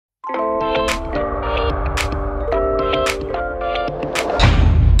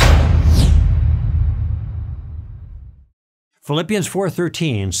Philippians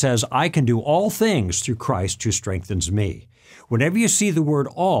 4:13 says, I can do all things through Christ who strengthens me. Whenever you see the word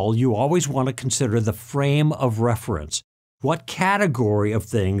all, you always want to consider the frame of reference. What category of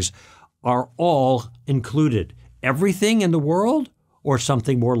things are all included? Everything in the world or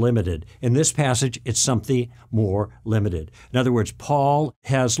something more limited? In this passage, it's something more limited. In other words, Paul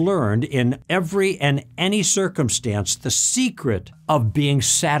has learned in every and any circumstance the secret of being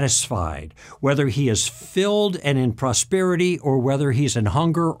satisfied, whether he is filled and in prosperity or whether he's in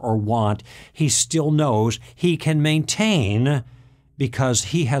hunger or want, he still knows he can maintain because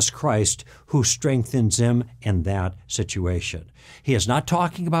he has Christ who strengthens him in that situation. He is not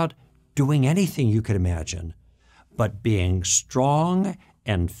talking about doing anything you could imagine, but being strong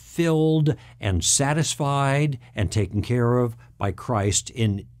and filled and satisfied and taken care of by Christ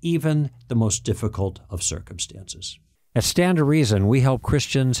in even the most difficult of circumstances. At Stand to Reason, we help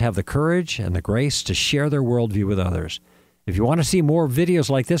Christians have the courage and the grace to share their worldview with others. If you want to see more videos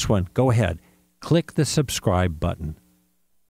like this one, go ahead, click the subscribe button.